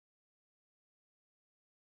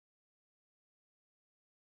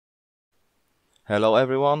Hello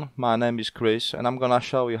everyone, my name is Chris and I'm gonna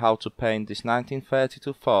show you how to paint this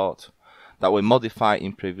 1932 Ford that we modified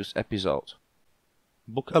in previous episode.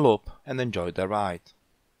 Buckle up and enjoy the ride.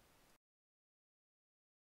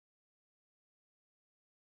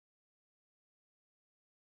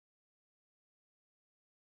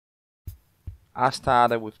 I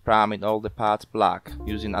started with priming all the parts black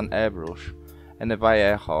using an airbrush and a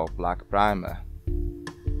Vallejo black primer.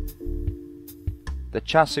 The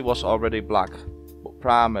chassis was already black, but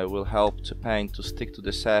primer will help the paint to stick to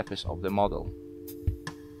the surface of the model.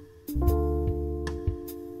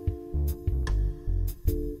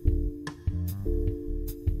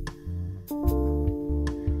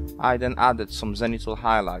 I then added some zenithal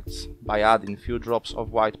highlights by adding few drops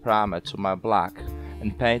of white primer to my black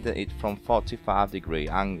and painted it from 45-degree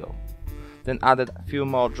angle. Then added a few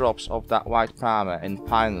more drops of that white primer and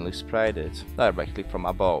finally sprayed it directly from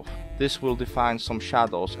above. This will define some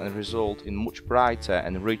shadows and result in much brighter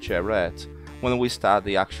and richer red when we start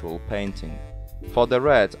the actual painting. For the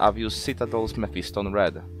red, I've used Citadel's Mephiston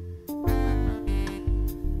Red.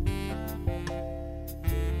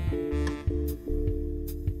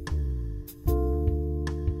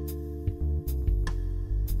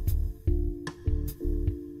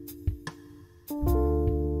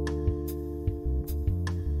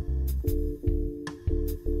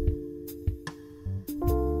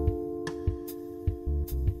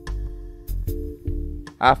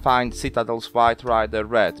 I find Citadel's White Rider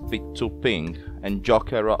Red bit too pink and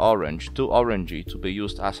Jokero Orange too orangey to be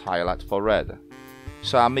used as highlight for red,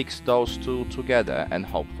 so I mixed those two together and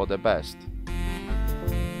hope for the best.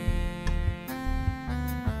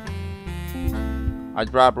 I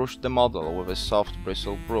dry brushed the model with a soft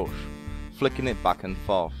bristle brush, flicking it back and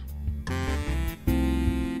forth.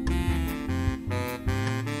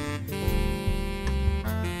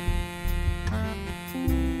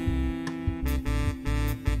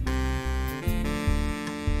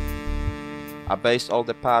 I based all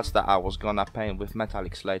the parts that I was gonna paint with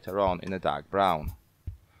metallics later on in a dark brown.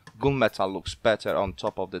 Gunmetal looks better on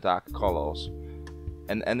top of the dark colors,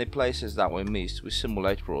 and any places that we missed we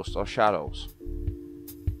simulate rust or shadows.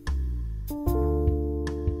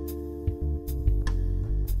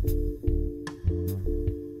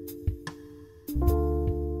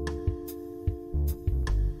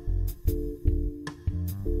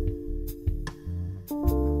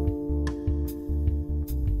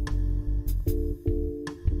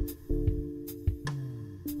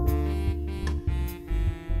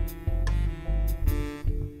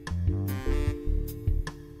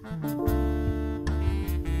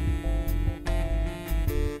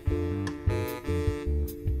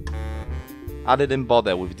 I didn't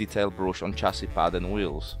bother with detailed brush on chassis pad and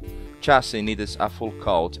wheels. Chassis needed a full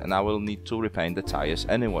coat and I will need to repaint the tires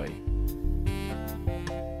anyway.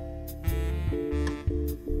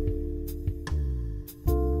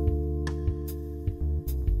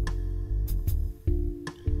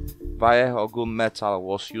 Vallejo gunmetal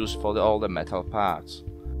was used for all the metal parts.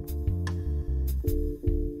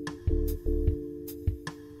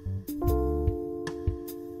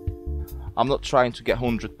 I'm not trying to get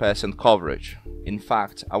 100% coverage. In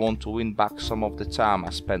fact, I want to win back some of the time I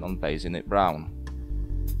spent on basing it brown.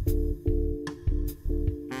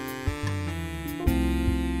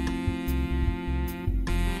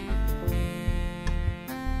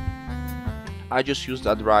 I just used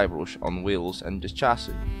a dry brush on wheels and the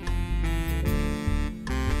chassis.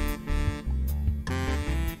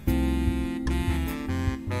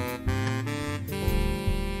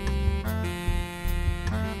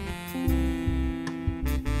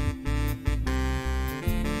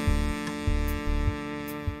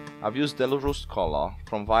 I've used the rust color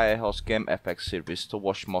from Vallejo's Game FX series to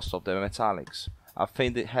wash most of the metallics. I've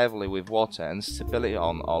thinned it heavily with water and spilled it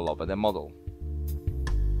on all over the model.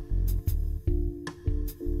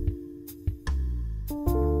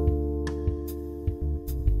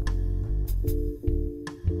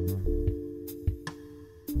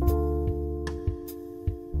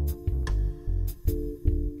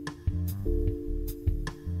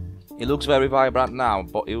 It looks very vibrant now,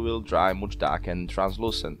 but it will dry much darker and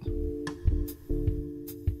translucent.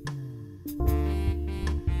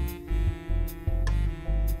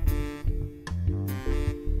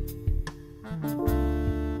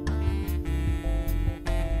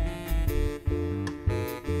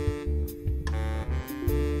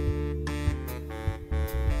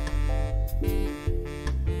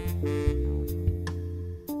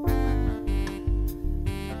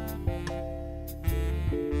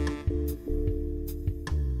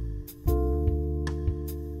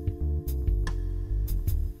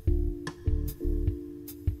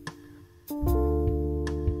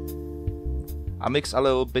 I mix a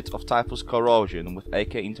little bit of typhus corrosion with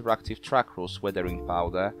AK Interactive Track Rust weathering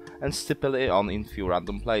powder and stipple it on in few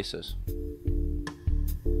random places.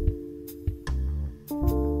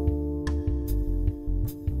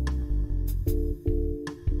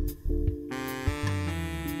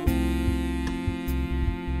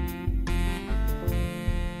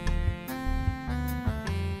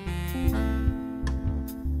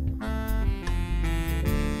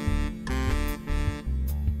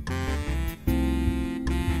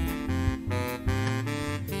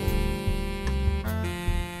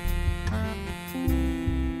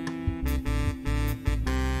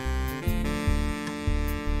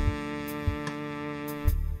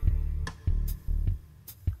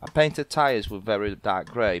 I painted tyres with very dark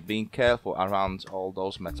grey, being careful around all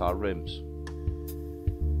those metal rims.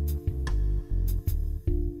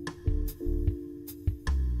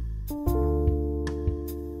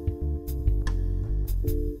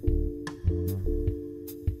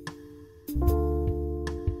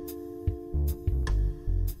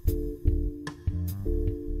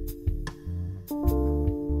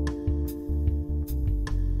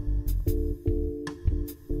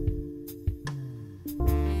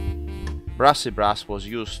 Brassy brass was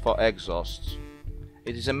used for exhausts.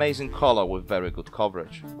 It is amazing colour with very good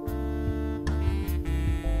coverage.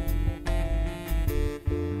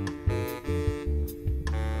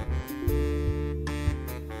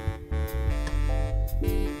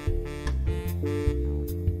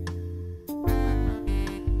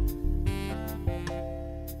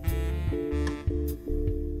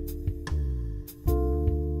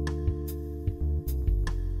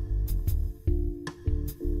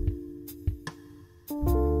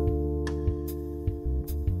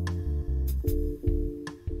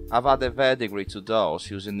 I've added verdigris to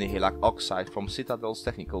doors using Nihilac oxide from Citadel's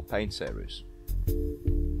Technical Paint series.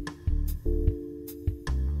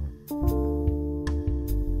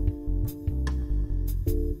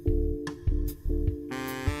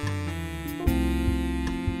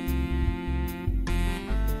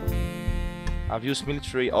 I've used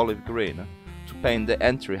military olive green to paint the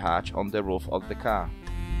entry hatch on the roof of the car.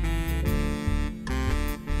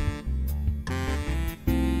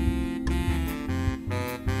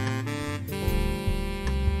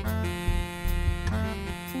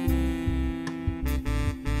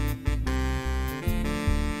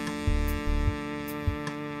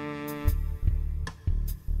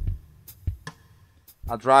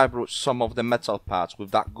 I dry brushed some of the metal parts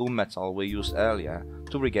with that gunmetal we used earlier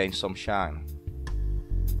to regain some shine.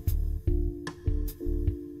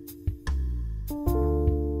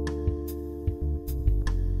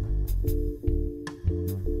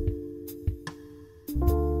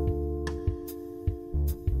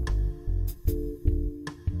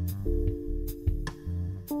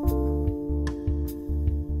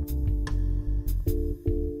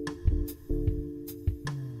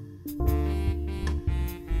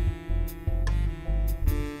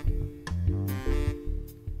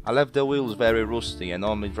 I left the wheels very rusty and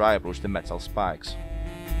only dry brushed the metal spikes.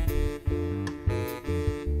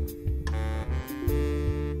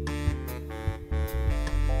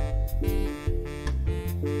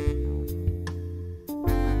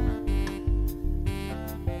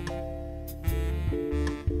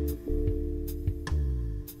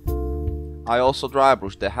 I also dry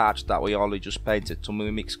brushed the hatch that we only just painted to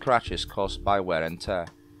mimic scratches caused by wear and tear.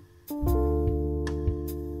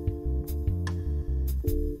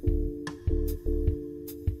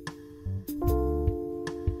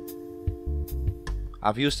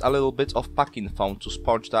 I've used a little bit of packing foam to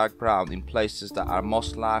sponge dark brown in places that are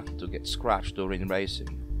most likely to get scratched during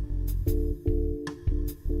racing.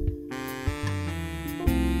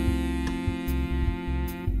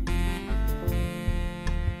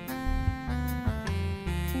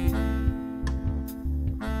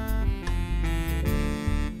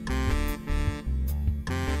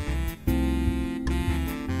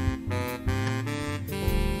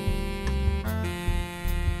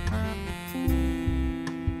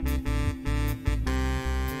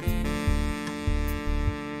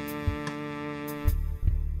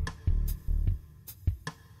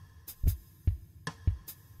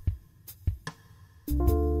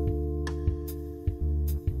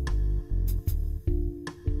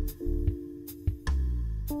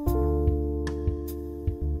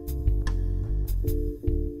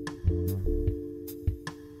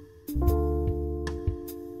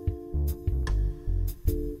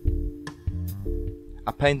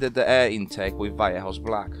 I painted the air intake with Vallejo's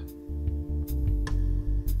black.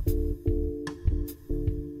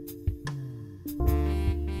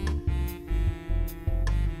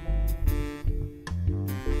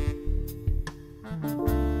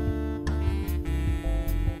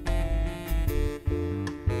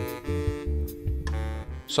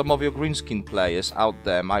 Some of your greenskin players out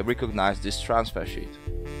there might recognize this transfer sheet.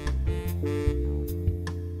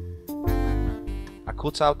 I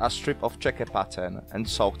cut out a strip of checker pattern and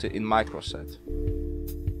soaked it in microset.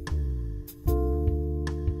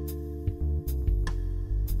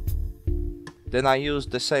 Then I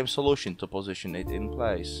used the same solution to position it in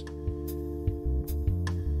place.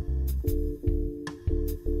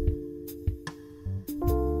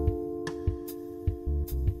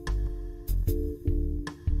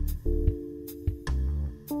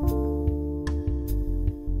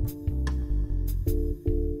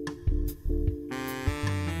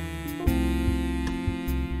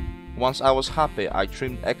 Once I was happy, I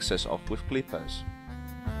trimmed excess off with clippers.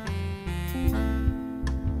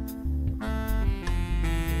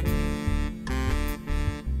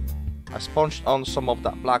 I sponged on some of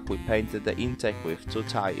that black we painted the intake with to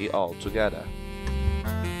tie it all together.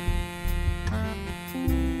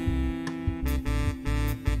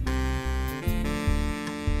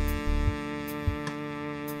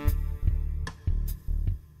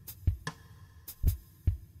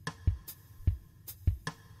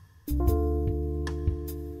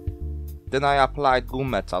 Then I applied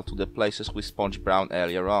gunmetal to the places we sponged brown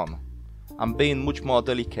earlier on. I'm being much more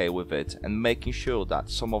delicate with it and making sure that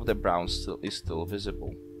some of the brown is still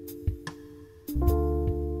visible.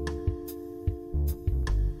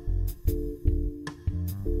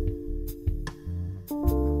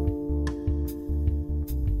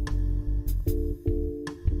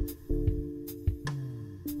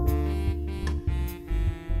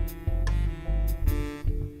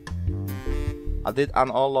 I did an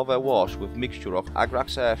all-over wash with mixture of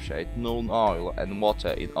Agrax Earthshade, Null oil and water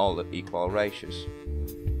in all equal ratios.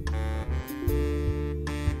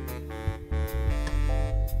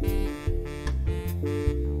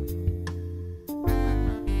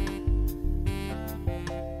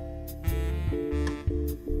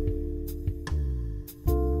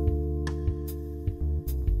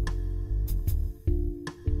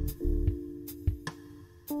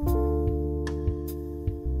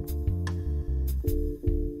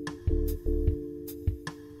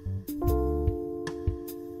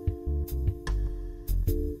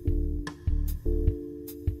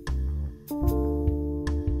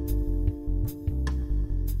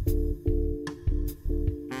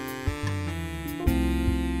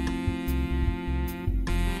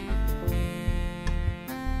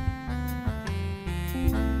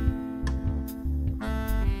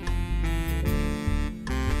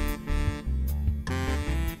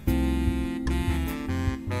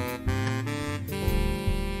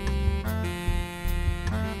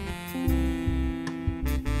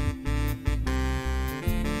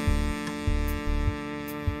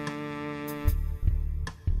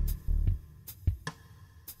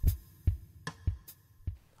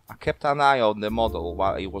 I kept an eye on the model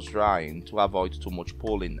while it was drying to avoid too much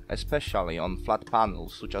pulling, especially on flat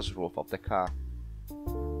panels such as roof of the car.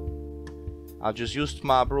 I just used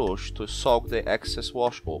my brush to soak the excess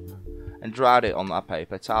wash up and dried it on a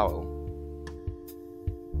paper towel.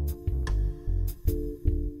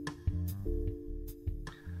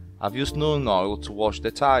 I've used Null oil to wash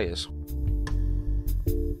the tyres.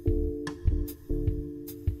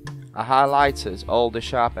 I highlighted all the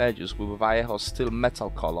sharp edges with Vallejo's steel metal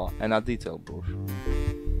color and a detail brush.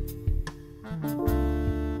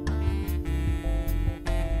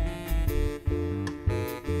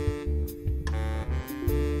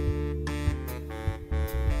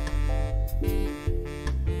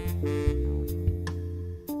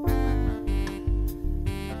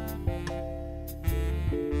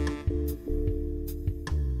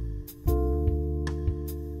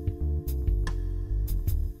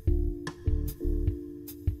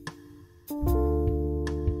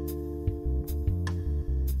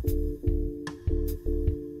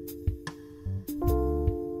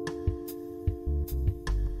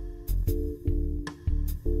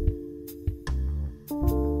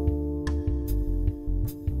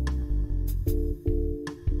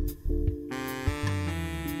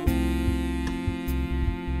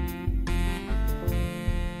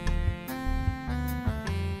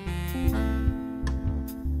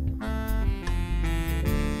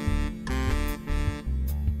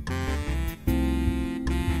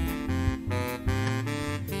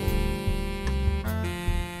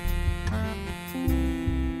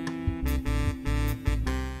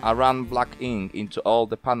 I ran black ink into all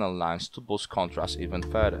the panel lines to boost contrast even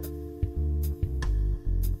further.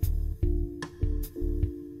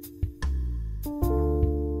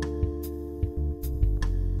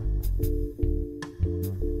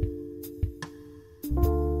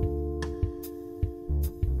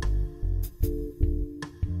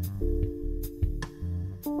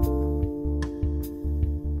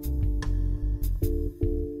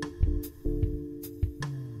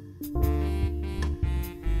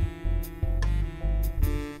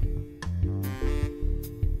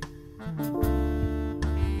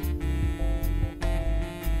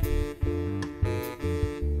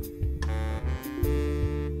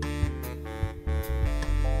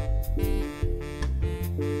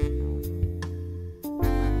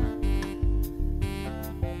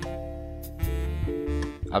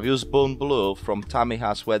 I've used Bone Blue from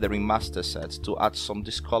Tamiya's Weathering Master set to add some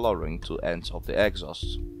discoloring to ends of the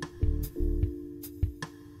exhausts.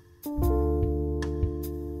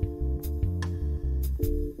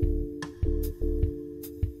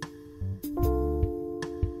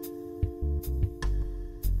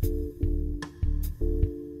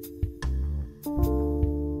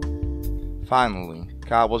 Finally,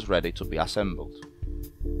 car was ready to be assembled.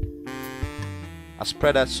 I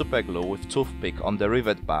spreaded superglue with toothpick on the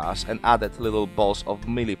rivet bars and added little balls of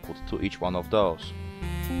milliput to each one of those.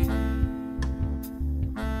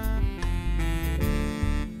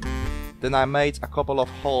 Then I made a couple of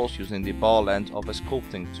holes using the ball end of a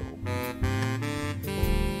sculpting tool.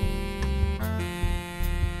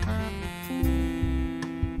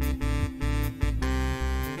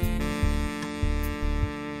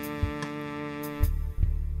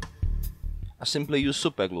 I simply use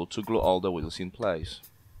superglue to glue all the wheels in place.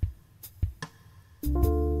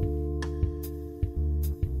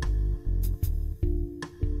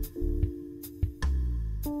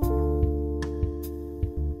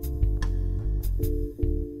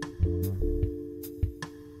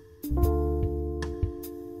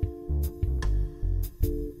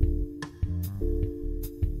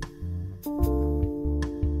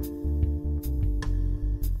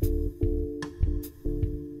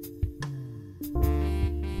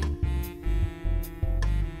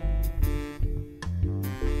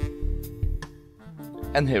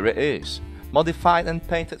 And here it is, modified and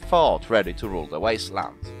painted Ford ready to rule the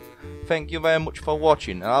wasteland. Thank you very much for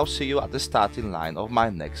watching, and I'll see you at the starting line of my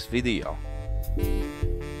next video.